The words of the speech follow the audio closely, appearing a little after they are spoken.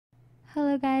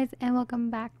Hello guys and welcome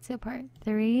back to part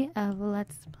 3 of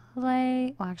Let's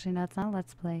Play. Well, actually no, it's not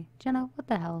Let's Play. Jenna, what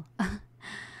the hell?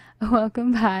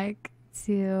 Welcome back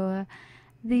to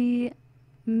the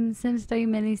Sims 3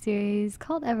 miniseries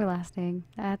called Everlasting.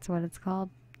 That's what it's called.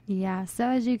 Yeah, so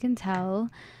as you can tell,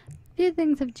 a few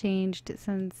things have changed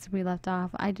since we left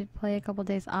off. I did play a couple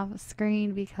days off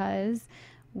screen because,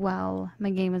 well,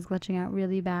 my game was glitching out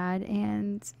really bad.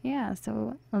 And yeah,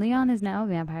 so Leon is now a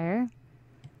vampire.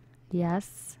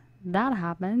 Yes, that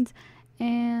happened.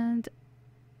 And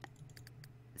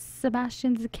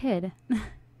Sebastian's a kid.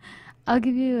 I'll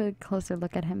give you a closer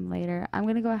look at him later. I'm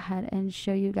going to go ahead and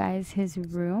show you guys his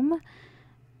room.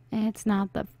 It's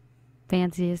not the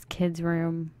fanciest kid's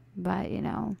room, but you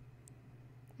know,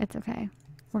 it's okay.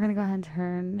 We're going to go ahead and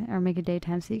turn or make it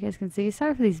daytime so you guys can see.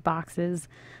 Sorry for these boxes.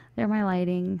 They're my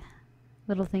lighting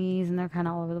little thingies and they're kind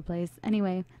of all over the place.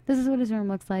 Anyway, this is what his room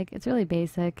looks like. It's really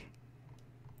basic.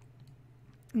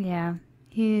 Yeah,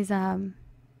 he's, I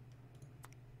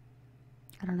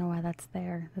don't know why that's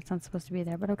there. That's not supposed to be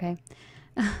there, but okay.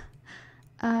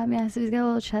 Yeah, so he's got a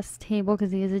little chess table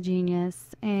because he is a genius,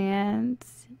 and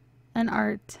an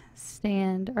art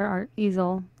stand, or art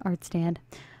easel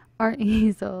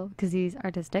because he's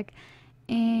artistic.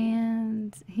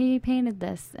 And he painted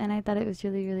this, and I thought it was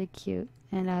really, really cute.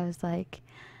 And I was like,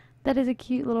 that is a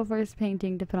cute little first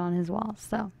painting to put on his wall.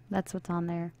 So that's what's on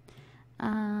there.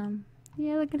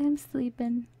 Yeah, look at him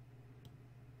sleeping.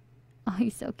 Oh,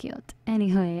 he's so cute.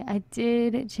 Anyway, I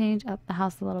did change up the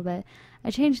house a little bit.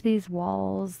 I changed these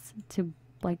walls to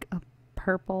like a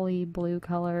purpley blue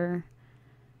color.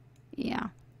 Yeah,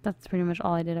 that's pretty much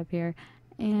all I did up here.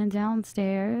 And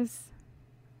downstairs,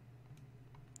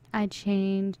 I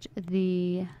changed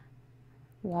the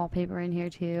wallpaper in here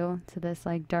too to this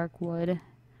like dark wood.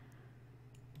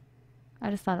 I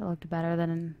just thought it looked better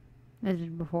than I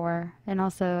did before. And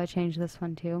also I changed this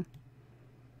one too.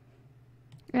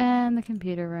 And the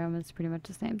computer room is pretty much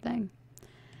the same thing.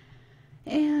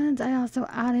 And I also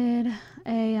added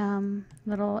a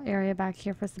little area back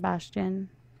here for Sebastian,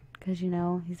 because you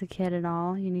know he's a kid and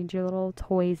all. You need your little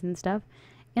toys and stuff.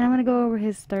 And I'm going to go over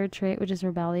his third trait, which is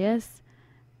rebellious.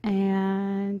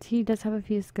 And he does have a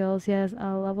few skills. He has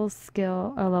a level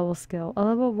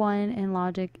 1 in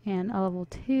logic and a level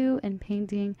 2 in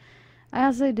painting. I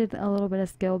also did a little bit of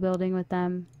skill building with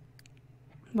them.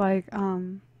 Like,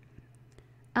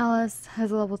 Alice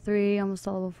has a level 3, almost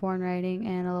a level 4 in writing,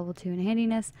 and a level 2 in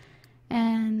handiness.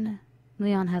 And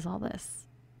Leon has all this.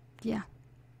 Yeah.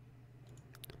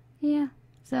 Yeah.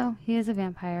 So, he is a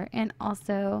vampire. And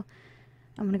also,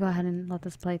 I'm going to go ahead and let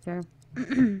this play through.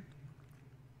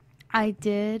 I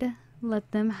did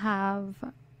let them have,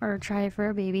 or try for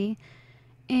a baby.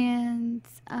 And,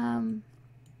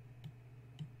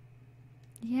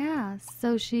 yeah,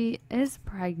 so she is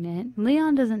pregnant.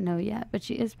 Leon doesn't know yet, but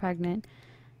she is pregnant.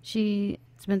 She's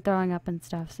been throwing up and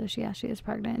stuff, so she is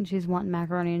pregnant, and she's wanting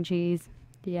macaroni and cheese.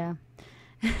 Yeah.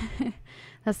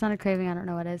 That's not a craving, I don't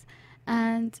know what is.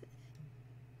 And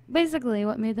basically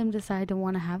what made them decide to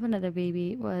want to have another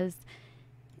baby was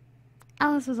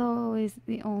Alice was always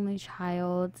the only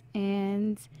child,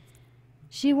 and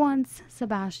she wants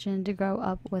Sebastian to grow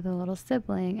up with a little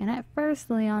sibling. And at first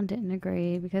Leon didn't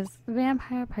agree because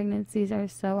vampire pregnancies are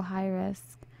so high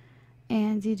risk,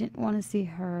 and he didn't want to see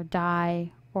her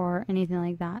die or anything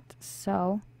like that.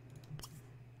 So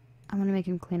I'm going to make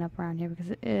him clean up around here because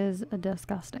it is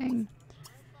disgusting.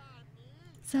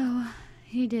 So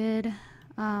he did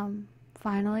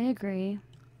finally agree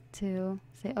to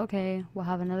say, okay, we'll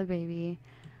have another baby.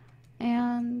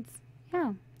 And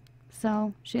yeah,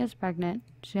 so she is pregnant.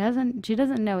 She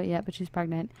doesn't know it yet, but she's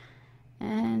pregnant.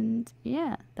 And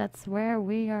yeah, that's where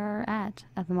we are at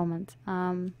the moment.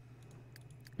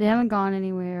 They haven't gone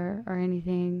anywhere or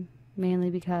anything, mainly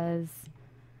because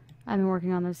I've been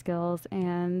working on their skills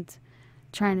and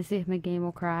trying to see if my game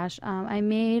will crash. I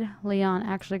made Leon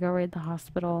actually go raid the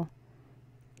hospital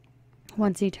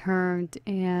once he turned,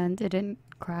 and it didn't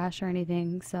crash or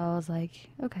anything, so I was like,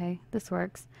 okay, this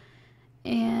works.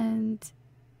 And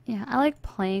yeah, I like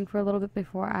playing for a little bit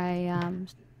before I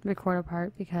record a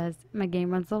part because my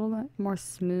game runs a little bit more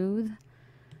smooth.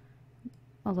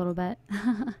 A little bit.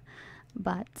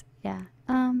 But yeah.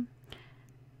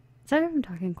 Sorry if I'm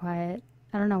talking quiet.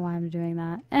 I don't know why I'm doing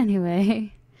that.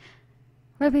 Anyway,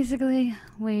 we're basically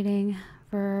waiting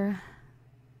for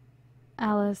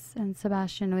Alice and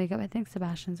Sebastian to wake up. I think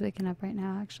Sebastian's waking up right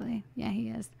now, actually. Yeah, he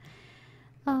is.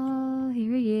 Oh,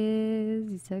 here he is.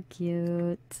 He's so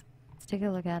cute. Let's take a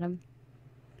look at him.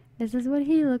 This is what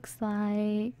he looks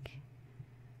like.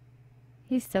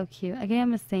 He's so cute. I gave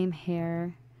him the same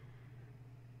hair.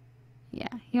 Yeah,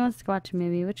 he wants to watch a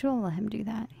movie, which we'll let him do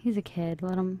that. He's a kid.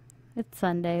 Let him. It's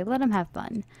Sunday. Let him have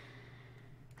fun.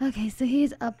 Okay, so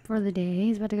he's up for the day.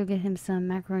 He's about to go get him some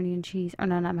macaroni and cheese. Or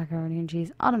no, not macaroni and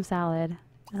cheese. Autumn salad.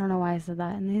 I don't know why I said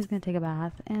that. And then he's going to take a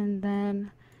bath. And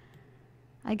then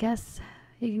I guess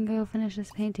he can go finish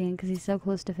this painting because he's so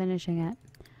close to finishing it.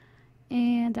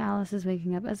 And Alice is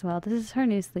waking up as well. This is her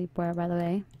new sleepwear, by the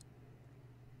way.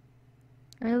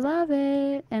 I love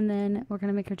it. And then we're going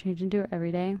to make her change into it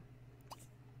every day.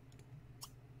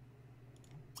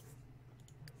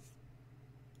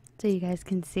 So you guys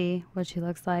can see what she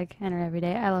looks like in her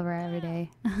everyday. I love her every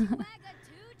day.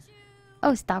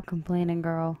 Oh, stop complaining,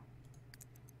 girl.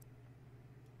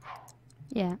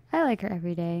 Yeah, I like her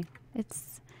every day.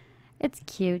 It's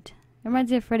cute. It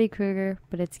reminds me of Freddy Krueger,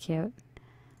 but it's cute.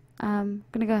 I'm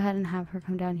gonna go ahead and have her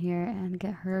come down here and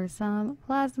get her some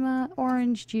plasma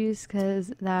orange juice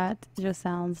because that just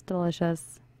sounds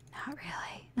delicious. Not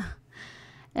really.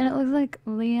 And it looks like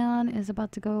Leon is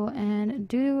about to go and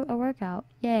do a workout.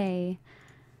 Yay.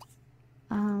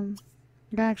 I'm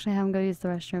gonna actually have him go use the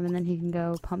restroom and then he can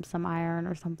go pump some iron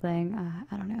or something.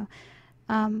 I don't know.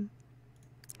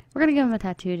 We're gonna give him a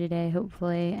tattoo today,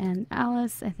 hopefully. And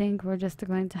Alice, I think we're just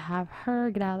going to have her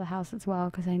get out of the house as well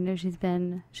because I know she's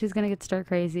gonna get stir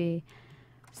crazy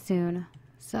soon.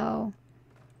 So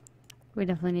we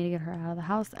definitely need to get her out of the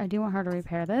house. I do want her to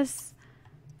repair this.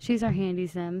 She's our handy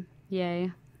sim.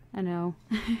 Yay. I know.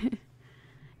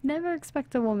 Never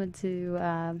expect a woman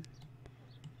to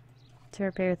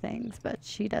repair things, but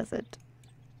she does it.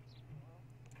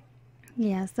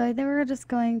 Yeah, so I think we're just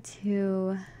going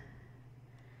to...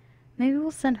 Maybe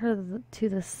we'll send her to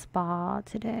the spa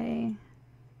today.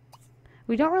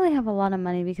 We don't really have a lot of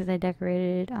money because I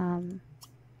decorated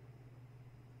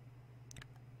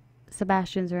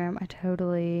Sebastian's room. I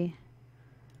totally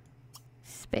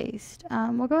spaced.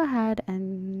 We'll go ahead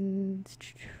and...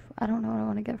 I don't know what I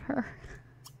want to give her.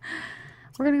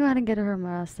 We're going to go ahead and get her a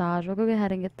massage. We'll go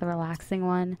ahead and get the relaxing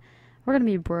one. We're going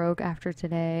to be broke after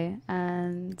today.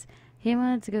 And he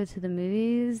wanted to go to the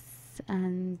movies.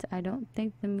 And I don't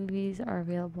think the movies are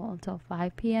available until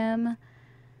 5 p.m.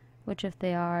 Which if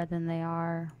they are, then they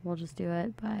are. We'll just do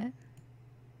it, but...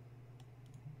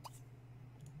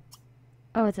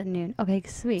 Oh, it's at noon. Okay,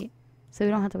 sweet. So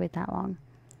we don't have to wait that long.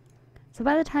 So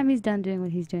by the time he's done doing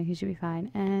what he's doing, he should be fine.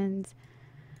 And...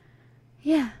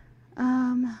 yeah.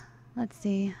 Let's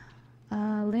see.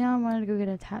 Leon wanted to go get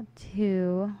a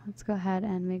tattoo. Let's go ahead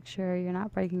and make sure you're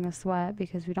not breaking a sweat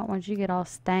because we don't want you to get all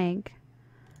stank.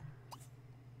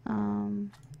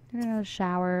 You're gonna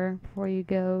shower before you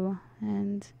go,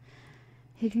 and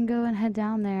he can go and head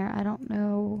down there. I don't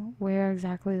know where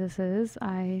exactly this is.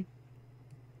 I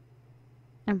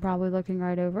am probably looking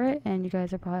right over it, and you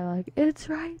guys are probably like, it's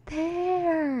right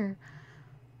there.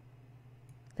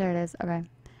 There it is. Okay.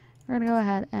 We're gonna go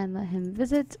ahead and let him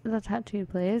visit the tattoo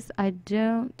place. I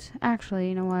don't actually,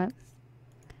 you know what?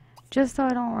 Just so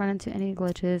I don't run into any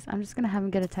glitches, I'm just gonna have him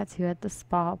get a tattoo at the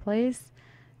spa place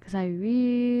because I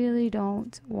really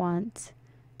don't want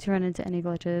to run into any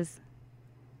glitches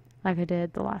like I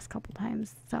did the last couple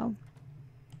times. So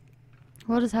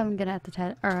we'll just have him get it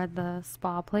at the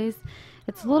spa place.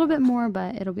 It's a little bit more,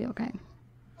 but it'll be okay.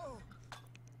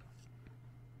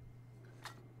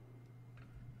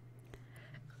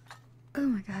 Oh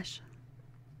my gosh.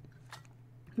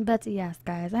 But yes,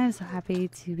 guys, I am so happy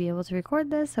to be able to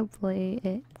record this. Hopefully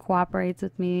it cooperates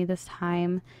with me this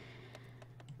time.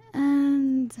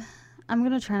 And I'm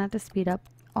going to try not to speed up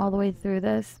all the way through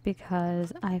this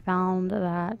because I found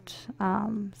that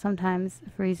sometimes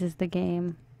it freezes the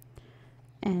game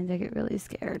and I get really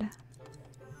scared.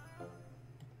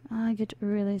 I get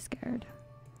really scared.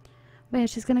 But yeah,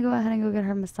 she's going to go ahead and go get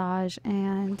her massage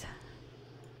and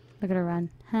look at her run.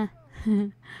 Huh.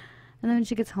 And then when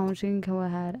she gets home, she can go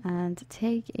ahead and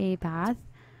take a bath.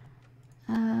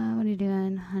 What are you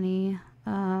doing, honey?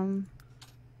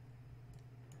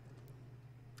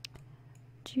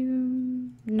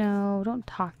 No, don't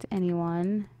talk to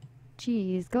anyone.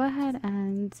 Jeez, go ahead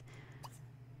and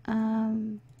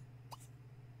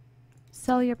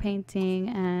sell your painting,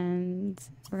 and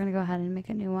we're gonna go ahead and make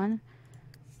a new one.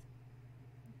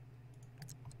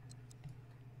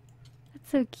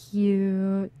 That's so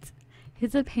cute.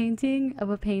 It's a painting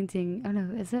of a painting. Oh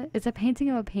no, is it? It's a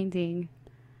painting of a painting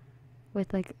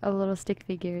with like a little stick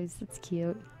figures. It's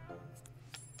cute.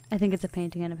 I think it's a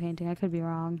painting and a painting. I could be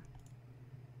wrong.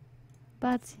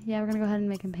 But yeah, we're gonna go ahead and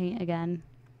make him paint again.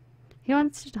 He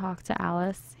wants to talk to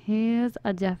Alice. He is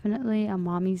definitely a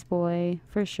mommy's boy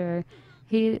for sure.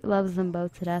 He loves them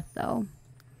both to death though.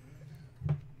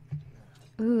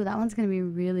 Ooh, that one's gonna be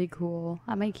really cool.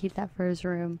 I might keep that for his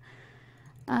room.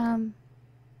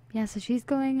 Yeah, so she's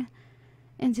going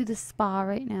into the spa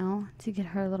right now to get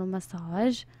her little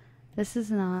massage. This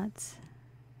is not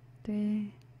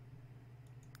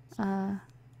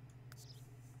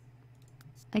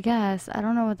I guess. I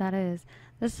don't know what that is.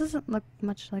 This doesn't look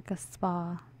much like a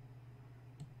spa.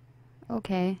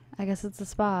 Okay, I guess it's a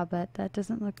spa, but that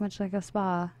doesn't look much like a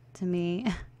spa to me.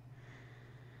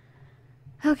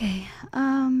 Okay,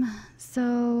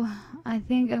 so I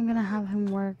think I'm gonna have him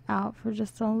work out for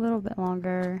just a little bit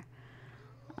longer.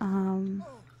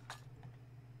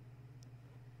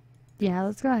 Yeah,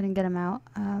 let's go ahead and get him out.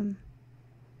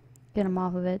 Get him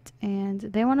off of it. And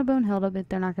they want a bone Hilda, but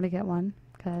they're not gonna get one,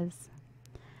 because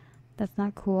that's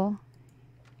not cool.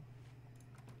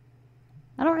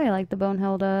 I don't really like the bone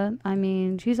Hilda. I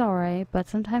mean, she's alright, but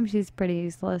sometimes she's pretty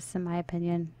useless, in my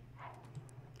opinion.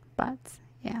 But,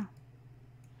 yeah.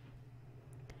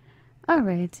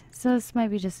 Alright, so this might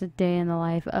be just a day in the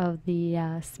life of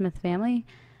the Smith family,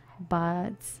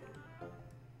 but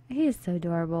he is so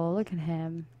adorable. Look at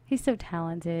him. He's so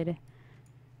talented.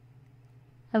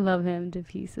 I love him to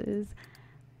pieces.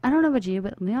 I don't know about you,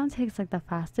 but Leon takes like the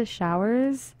fastest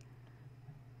showers.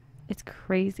 It's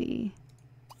crazy.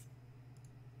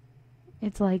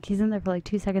 It's like he's in there for like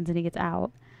 2 seconds and he gets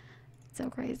out. It's so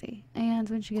crazy. And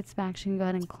when she gets back, she can go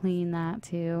ahead and clean that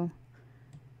too.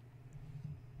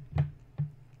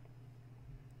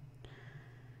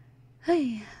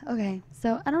 Hey, okay,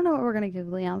 so I don't know what we're gonna give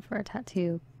Leon for a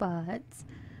tattoo, but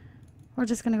we're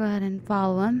just gonna go ahead and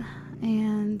follow him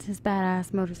and his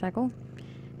badass motorcycle.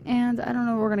 And I don't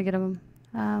know what we're gonna get him.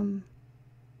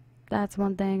 That's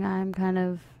one thing I'm kind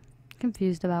of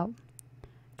confused about,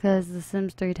 because the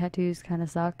Sims 3 tattoos kind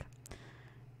of suck.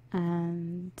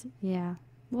 And yeah,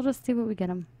 we'll just see what we get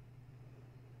him,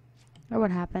 or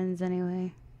what happens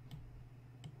anyway.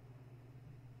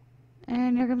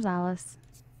 And here comes Alice.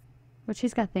 But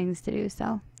she's got things to do,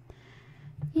 so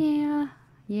yeah.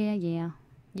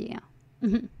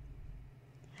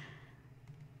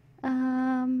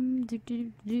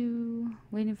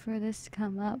 Waiting for this to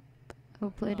come up.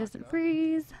 Hopefully it doesn't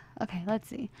freeze. Okay, let's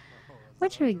see.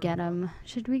 What should we get him?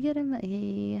 Should we get him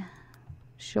a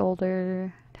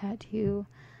shoulder tattoo?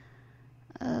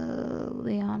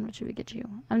 Leon, what should we get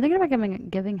you? I'm thinking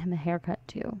about giving him a haircut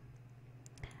too.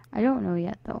 I don't know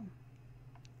yet though.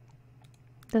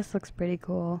 This looks pretty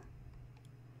cool.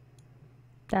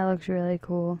 That looks really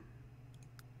cool.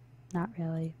 Not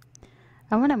really.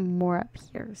 I want it more up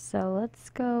here, so let's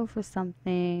go for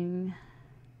something.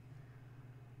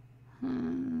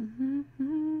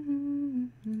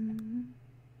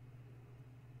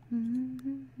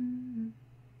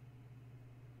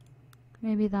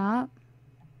 Maybe that?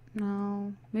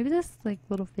 No. Maybe this like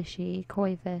little fishy,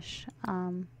 koi fish.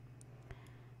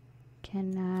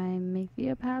 Can I make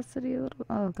the opacity a little?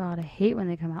 Oh god, I hate when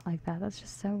they come out like that. That's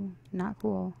just so not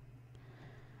cool.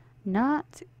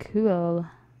 Not cool.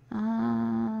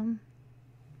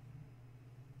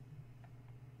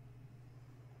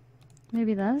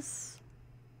 Maybe this?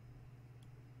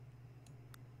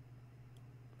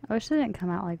 I wish they didn't come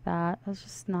out like that. That's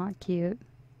just not cute.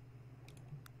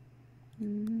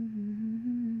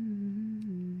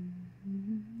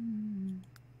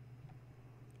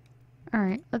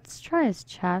 Alright, let's try his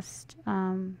chest.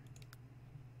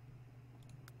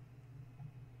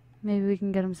 Maybe we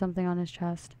can get him something on his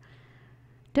chest.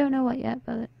 Don't know what yet,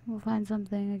 but we'll find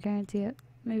something, I guarantee it.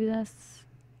 Maybe this.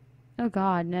 Oh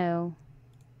god, no.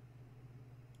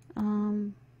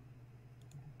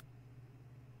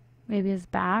 Maybe his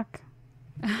back.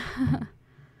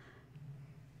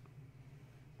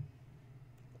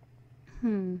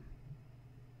 You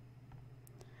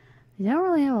don't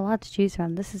really have a lot to choose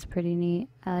from. This is pretty neat.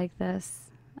 I like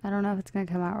this. I don't know if it's going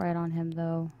to come out right on him,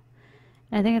 though.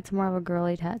 I think it's more of a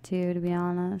girly tattoo, to be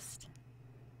honest.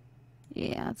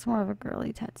 Yeah, it's more of a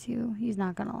girly tattoo. He's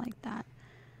not going to like that.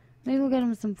 Maybe we'll get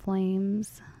him some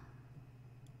flames.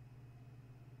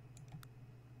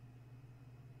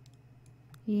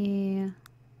 Yeah.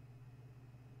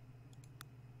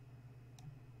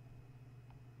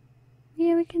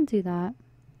 Yeah, we can do that.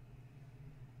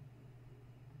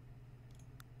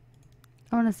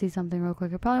 I want to see something real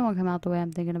quick. It probably won't come out the way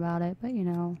I'm thinking about it, but you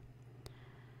know.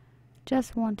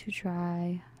 Just want to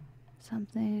try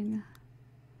something.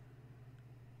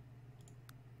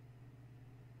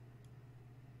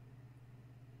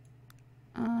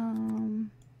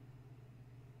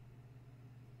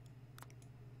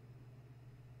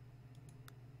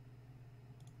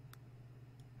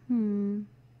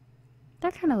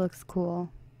 That kind of looks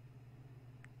cool.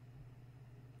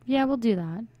 Yeah, we'll do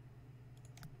that.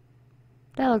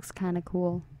 That looks kind of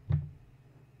cool.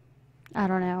 I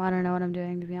don't know what I'm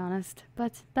doing, to be honest.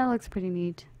 But that looks pretty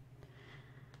neat.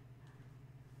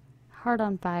 Heart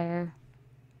on fire.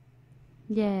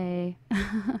 Yay.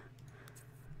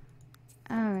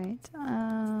 Alright,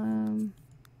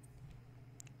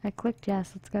 I clicked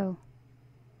yes, let's go.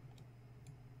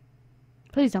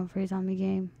 Please don't freeze on me,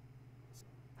 game.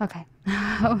 Okay.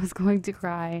 I was going to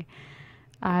cry.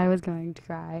 I was going to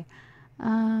cry.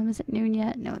 Is it noon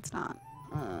yet? No, it's not.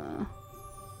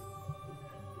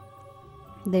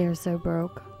 They are so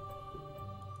broke.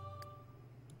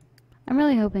 I'm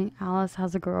really hoping Alice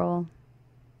has a girl.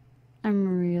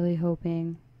 I'm really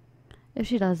hoping. If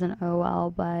she doesn't, oh well,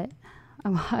 but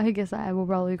I guess I will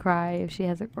probably cry if she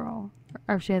has a girl.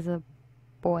 Or if she has a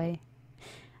boy.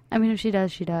 I mean, if she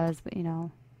does, she does, but you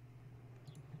know.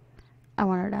 I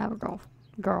want her to have a girl.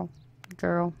 Girl.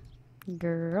 I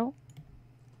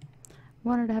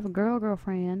want her to have a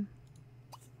girlfriend.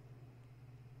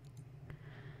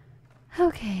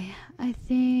 Okay, I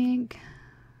think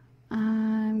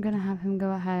I'm gonna have him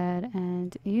go ahead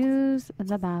and use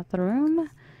the bathroom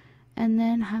and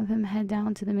then have him head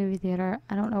down to the movie theater.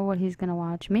 I don't know what he's gonna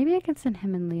watch. Maybe I can send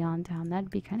him and Leon down. That'd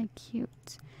be kind of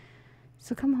cute.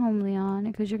 So come home, Leon,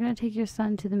 because you're gonna take your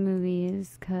son to the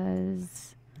movies,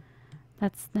 because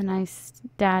that's the nice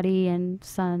daddy and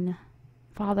son,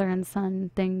 father and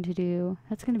son thing to do.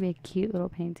 That's gonna be a cute little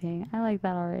painting. I like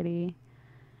that already.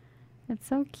 It's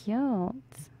so cute.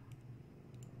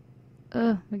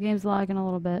 Ugh, the game's lagging a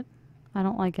little bit. I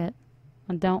don't like it.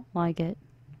 I don't like it.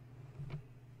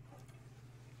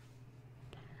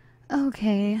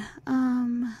 Okay,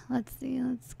 let's see.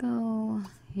 Let's go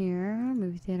here.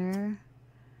 Movie theater.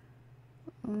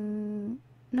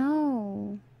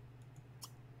 No.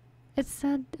 It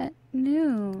said at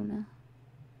noon.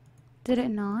 Did it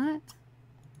not?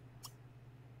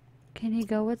 Can he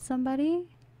go with somebody?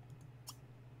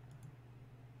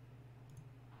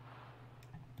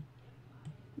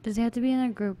 Does he have to be in a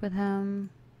group with him?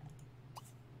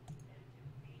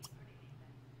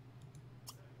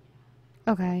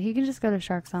 Okay, he can just go to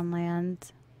Sharks on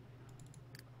Land.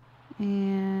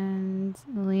 And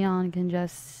Leon can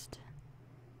just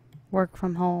work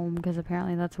from home, because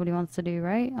apparently that's what he wants to do,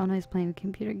 right? Oh no, he's playing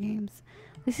computer games.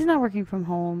 At least he's not working from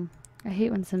home. I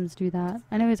hate when Sims do that.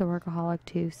 I know he's a workaholic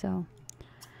too, so.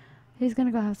 He's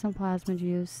gonna go have some plasma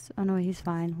juice. Oh no, he's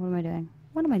fine. What am I doing?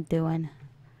 What am I doing?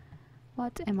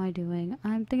 What am I doing?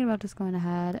 I'm thinking about just going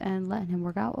ahead and letting him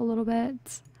work out a little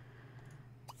bit.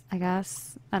 I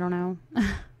guess. I don't know.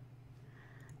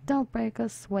 Don't break a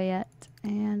sweat.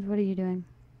 And what are you doing?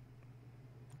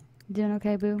 Doing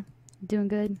okay, boo? Doing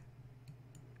good?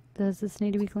 Does this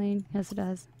need to be clean? Yes, it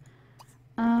does.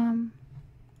 I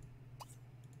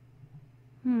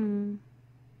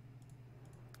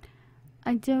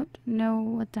don't know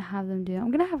what to have them do.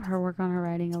 I'm gonna have her work on her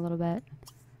writing a little bit.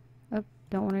 Oh,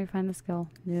 don't want to refine the skill.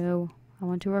 No. I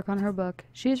want to work on her book.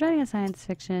 She's writing a science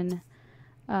fiction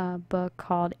book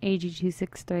called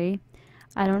AG263.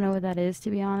 I don't know what that is, to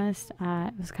be honest.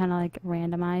 It was kind of like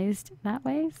randomized that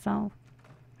way, so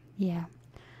yeah.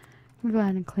 I'm gonna go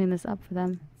ahead and clean this up for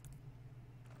them.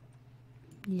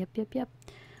 Yep.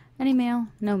 Any mail?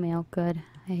 No mail. Good.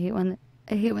 I hate when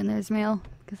there's mail,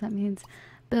 because that means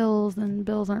bills, and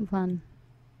bills aren't fun.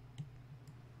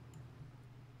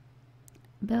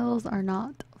 Bills are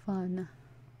not fun.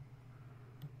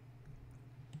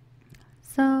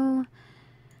 So,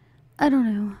 I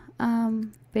don't know.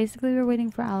 Basically we're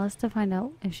waiting for Alice to find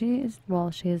out if she is,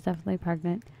 well, she is definitely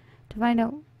pregnant, to find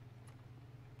out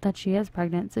that she is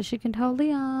pregnant so she can tell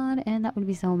Leon, and that would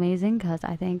be so amazing, because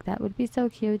I think that would be so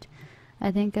cute.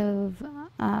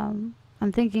 I'm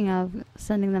thinking of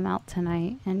sending them out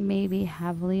tonight and maybe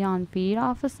have Leon feed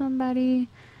off of somebody.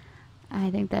 I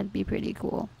think that'd be pretty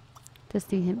cool to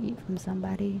see him eat from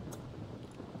somebody.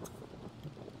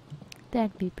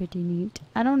 That'd be pretty neat.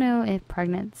 I don't know if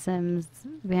pregnant Sims,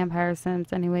 vampire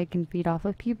Sims anyway, can feed off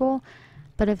of people,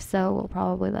 but if so, we'll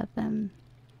probably let them,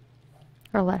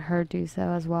 or let her do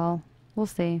so as well. We'll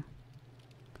see.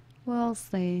 We'll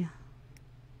see.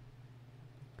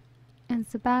 And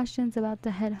Sebastian's about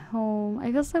to head home.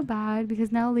 I feel so bad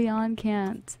because now Leon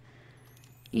can't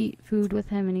eat food with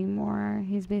him anymore.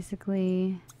 He's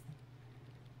basically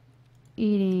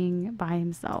eating by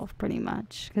himself pretty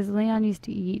much, because Leon used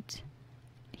to eat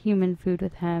human food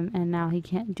with him, and now he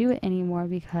can't do it anymore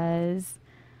because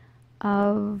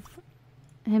of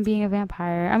him being a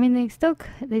vampire. I mean, they still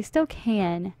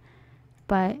can,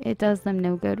 but it does them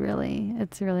no good, really.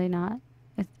 It's really not.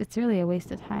 It's really a waste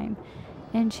of time.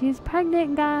 And she's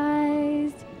pregnant,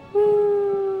 guys.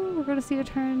 Woo! We're gonna see her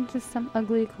turn to some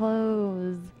ugly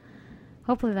clothes.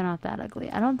 Hopefully they're not that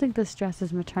ugly. I don't think this dress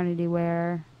is maternity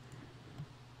wear.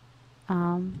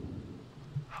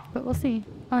 But we'll see.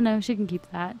 Oh no, she can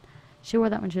keep that. She wore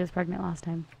that when she was pregnant last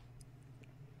time.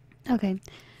 Okay.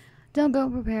 Don't go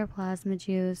prepare plasma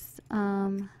juice.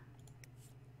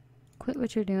 Quit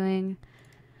what you're doing.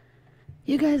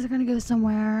 You guys are gonna go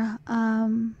somewhere.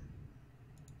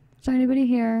 Is there anybody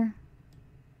here?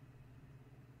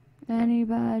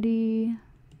 Anybody?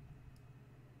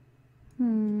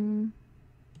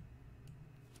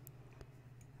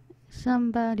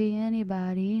 Somebody,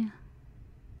 anybody?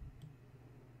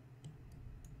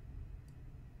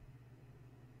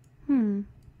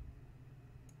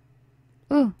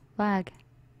 Ooh, lag.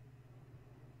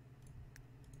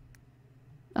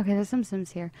 Okay, there's some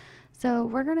Sims here. So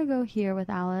we're gonna go here with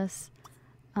Alice.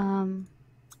 And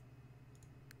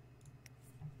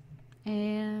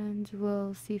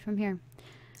we'll see from here.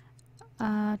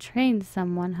 Train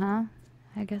someone, huh?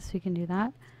 I guess we can do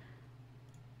that.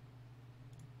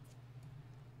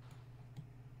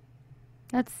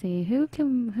 Let's see,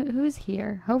 who's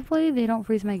here? Hopefully they don't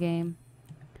freeze my game.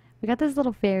 We got this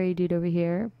little fairy dude over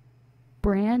here.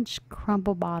 Branch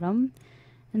Crumplebottom.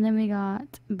 And then we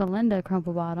got Belinda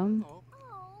Crumplebottom.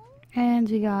 And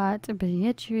we got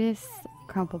Beatrice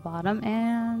Crumplebottom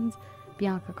and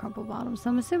Bianca Crumplebottom. So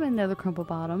I'm assuming they're the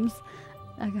Crumplebottoms.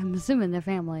 I'm assuming they're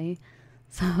family.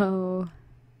 So,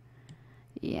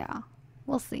 yeah.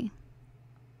 We'll see.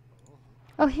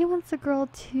 Oh, he wants a girl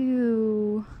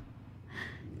too.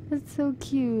 That's so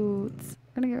cute.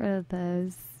 I'm gonna get rid of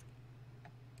those.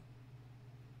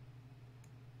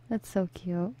 That's so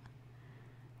cute.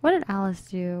 What did Alice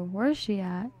do? Where is she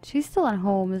at? She's still at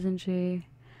home, isn't she?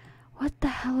 What the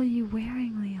hell are you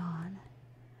wearing, Leon?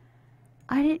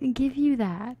 I didn't give you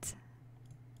that.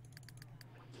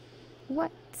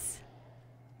 What?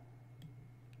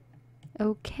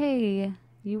 Okay.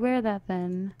 You wear that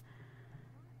then.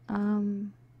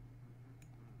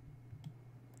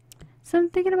 So I'm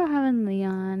thinking about having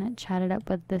Leon chat it up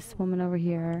with this woman over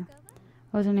here.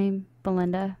 What was her name?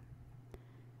 Belinda.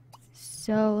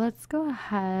 So let's go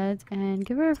ahead and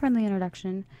give her a friendly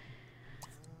introduction.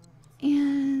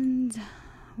 And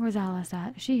where's Alice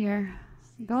at? Is she here?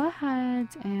 Go ahead,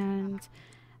 and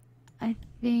I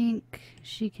think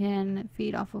she can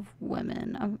feed off of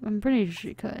women. I'm pretty sure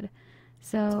she could.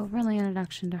 So friendly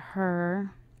introduction to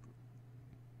her.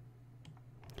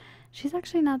 She's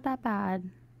actually not that bad.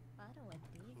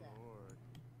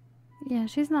 Yeah,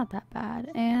 she's not that bad.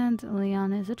 And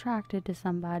Leon is attracted to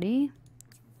somebody.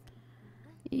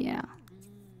 Yeah.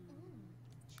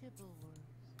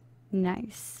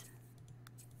 Nice.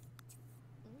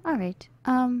 Alright.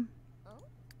 I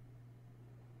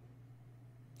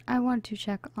want to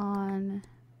check on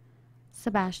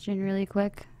Sebastian really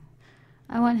quick.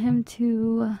 I want him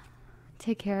to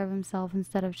take care of himself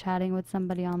instead of chatting with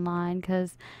somebody online,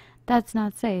 because that's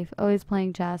not safe. Oh, he's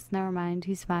playing chess. Never mind.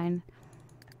 He's fine.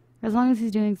 As long as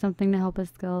he's doing something to help his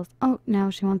skills. Oh, now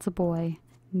she wants a boy.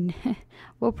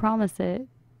 We'll promise it.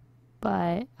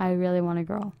 But I really want a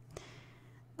girl.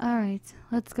 Alright,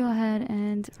 let's go ahead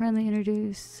and friendly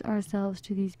introduce ourselves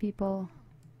to these people.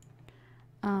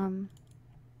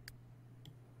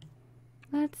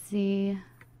 Let's see.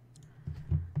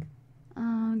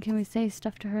 Can we say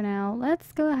stuff to her now?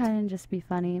 Let's go ahead and just be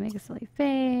funny. Make a silly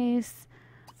face.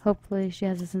 Hopefully she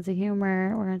has a sense of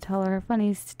humor. We're going to tell her a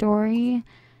funny story.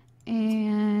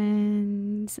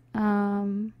 And,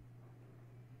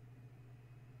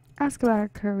 ask about her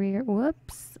career.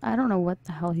 Whoops. I don't know what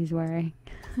the hell he's wearing.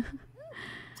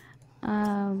 What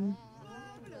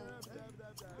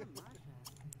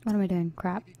am I doing?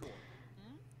 Crap.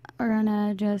 We're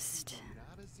gonna just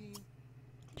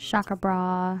shaka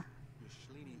bra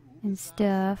and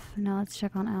stuff. Now let's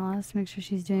check on Alice. Make sure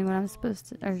she's doing what I'm supposed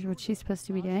to, or what she's supposed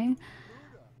to be doing.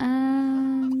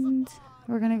 And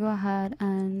we're gonna go ahead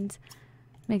and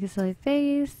make a silly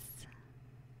face.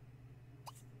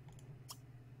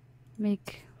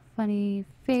 Make funny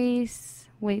face.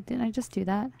 Wait, didn't I just do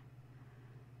that?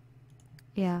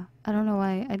 Yeah, I don't know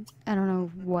why. I don't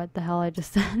know what the hell I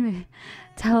just said.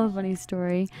 Tell a funny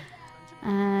story.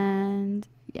 And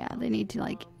yeah, they need to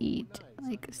like eat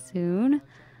like soon.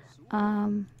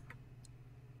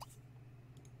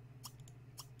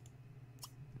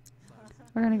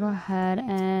 We're gonna go ahead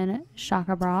and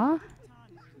shaka bra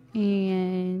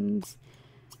and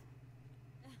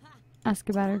ask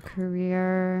about her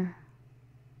career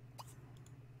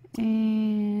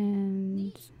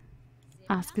and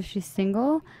ask if she's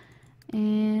single.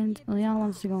 And Leon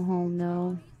wants to go home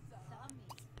though.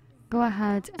 Go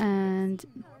ahead and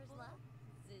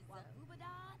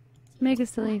make a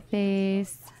silly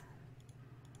face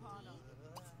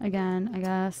again, I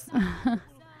guess.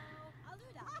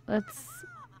 Let's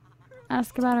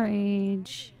ask about her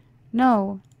age.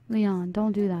 No, Leon,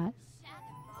 don't do that.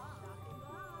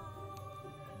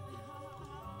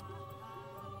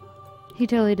 He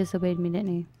totally disobeyed me, didn't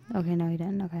he? Okay, no, he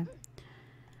didn't. Okay.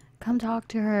 Come talk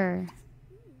to her.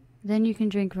 Then you can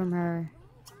drink from her.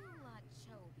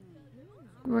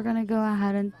 We're gonna go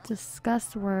ahead and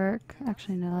discuss work.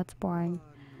 Actually, no, that's boring.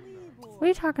 What are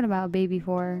you talking about, baby,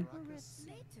 for?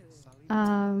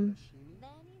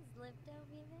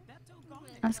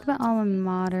 Ask about alma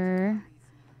mater.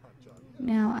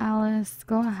 Now, Alice,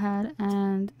 go ahead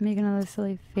and make another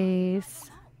silly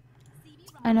face.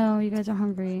 I know you guys are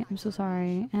hungry. I'm so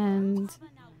sorry. And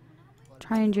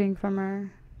try and drink from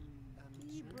her.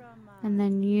 And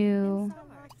then you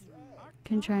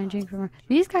can try and drink from her.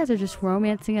 These guys are just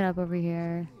romancing it up over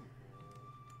here.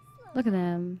 Look at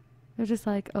them. They're just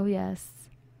like, oh yes.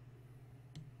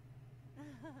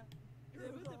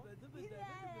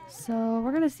 So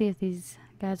we're going to see if these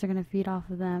guys are going to feed off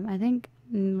of them. I think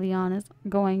Leon is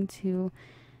going to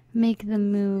make the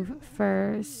move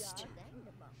first.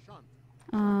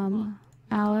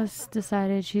 Alice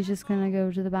decided she's just going to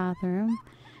go to the bathroom.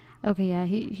 Okay, yeah,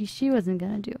 she wasn't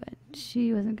going to do it.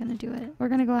 She wasn't going to do it. We're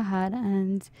going to go ahead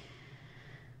and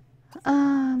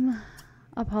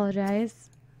apologize.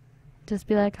 Just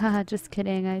be like, haha, just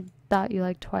kidding. I thought you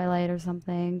liked Twilight or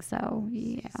something. So,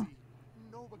 yeah.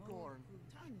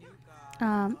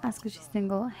 Ask if she's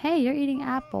single. Hey, you're eating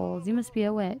apples. You must be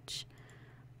a witch.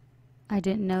 I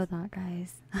didn't know that,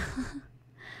 guys.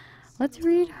 Let's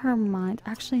read her mind.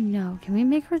 Actually, no. Can we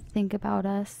make her think about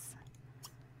us?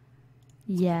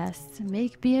 Yes.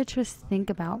 Make Beatrice think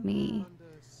about me.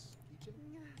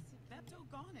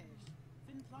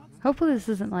 Hopefully this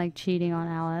isn't like cheating on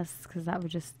Alice, because that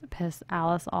would just piss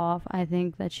Alice off. I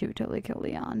think that she would totally kill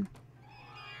Leon.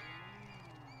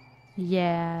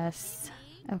 Yes.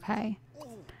 Okay.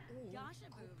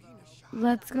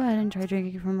 Let's go ahead and try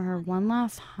drinking from her one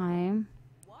last time.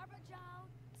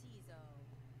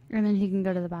 And then he can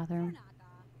go to the bathroom.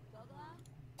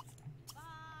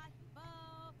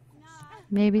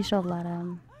 Maybe she'll let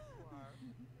him.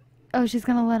 Oh, she's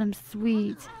gonna let him.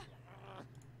 Sweet.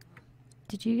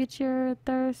 Did you get your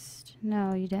thirst?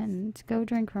 No, you didn't. Go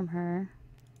drink from her.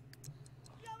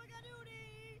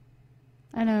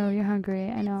 I know, you're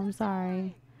hungry. I know, I'm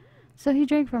sorry. So he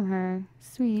drank from her.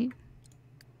 Sweet.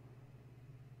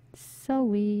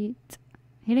 Sweet.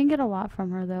 He didn't get a lot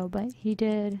from her, though, but he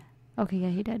did. Okay, yeah,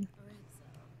 he did.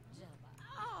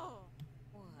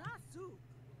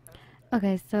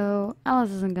 Okay, so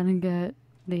Alice isn't gonna get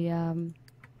the,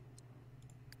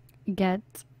 get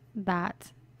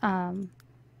that, what am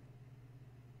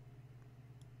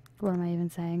I even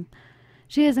saying?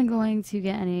 She isn't going to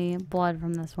get any blood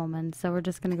from this woman, so we're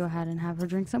just gonna go ahead and have her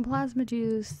drink some plasma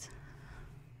juice.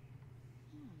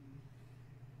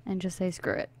 And just say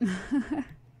screw it.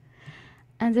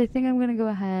 And I think I'm gonna go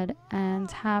ahead and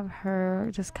have her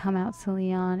just come out to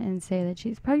Leon and say that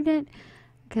she's pregnant.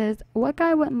 Because what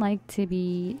guy wouldn't like to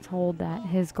be told that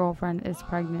his girlfriend is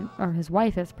pregnant, or his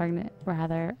wife is pregnant,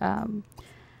 rather, oh,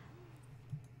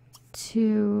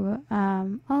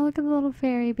 look at the little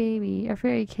fairy baby, or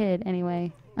fairy kid,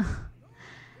 anyway.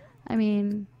 I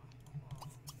mean,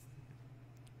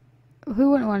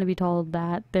 who wouldn't want to be told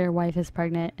that their wife is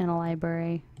pregnant in a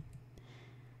library?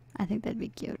 I think that'd be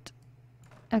cute.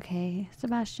 Okay,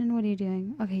 Sebastian, what are you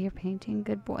doing? Okay, you're painting.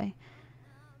 Good boy.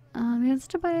 He wants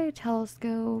to buy a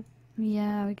telescope.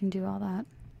 Yeah, we can do all that.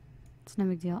 It's no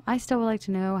big deal. I still would like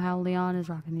to know how Leon is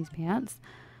rocking these pants.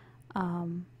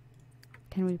 Can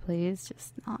we please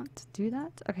just not do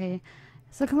that? Okay,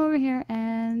 so come over here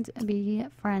and be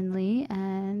friendly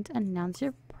and announce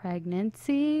your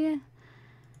pregnancy.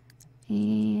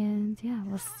 And yeah,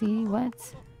 we'll see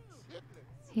what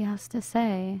he has to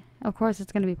say. Of course,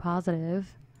 it's going to be positive.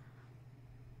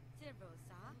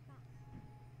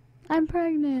 I'm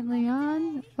pregnant,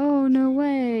 Leon. Oh, no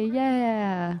way.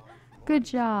 Yeah. Good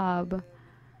job.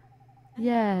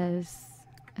 Yes.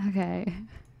 Okay.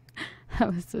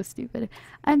 That was so stupid.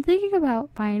 I'm thinking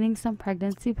about finding some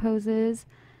pregnancy poses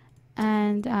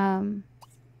and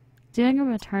doing a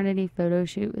maternity photo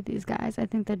shoot with these guys. I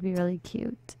think that'd be really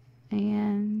cute.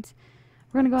 And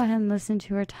we're going to go ahead and listen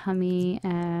to her tummy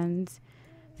and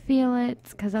feel it,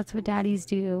 because that's what daddies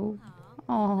do.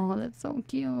 Oh, that's so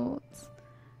cute.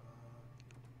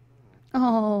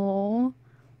 Oh.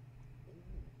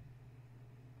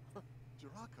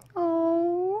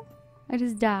 Oh. I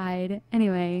just died.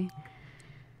 Anyway,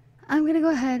 I'm going to go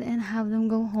ahead and have them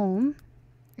go home.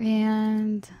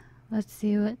 And let's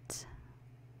see what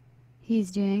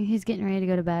he's doing. He's getting ready to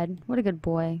go to bed. What a good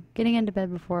boy. Getting into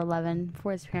bed before 11,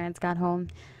 before his parents got home.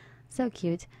 So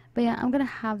cute. But yeah, I'm going to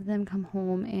have them come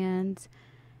home and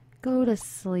go to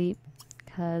sleep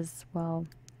because, well,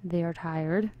 they are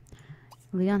tired.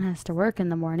 Leon has to work in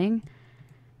the morning.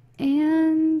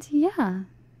 And yeah,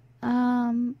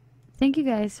 thank you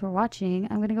guys for watching.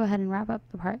 I'm gonna go ahead and wrap up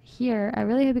the part here. I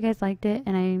really hope you guys liked it,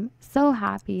 and I'm so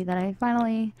happy that I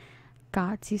finally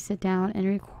got to sit down and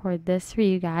record this for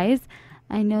you guys.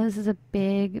 I know this is a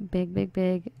big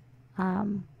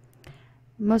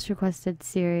most requested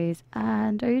series.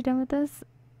 And are you done with this?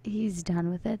 He's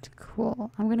done with it. Cool.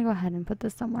 I'm gonna go ahead and put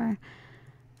this somewhere.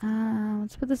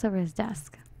 Let's put this over his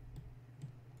desk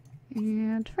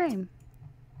and frame.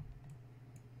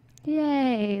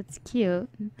 Yay, it's cute.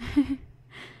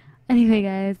 Anyway,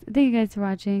 guys, thank you guys for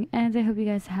watching, and I hope you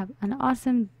guys have an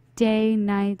awesome day,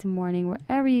 night, morning,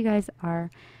 wherever you guys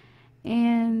are.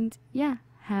 And yeah,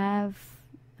 have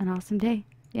an awesome day.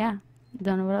 Yeah,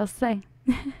 don't know what else to say.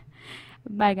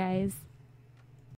 Bye, guys.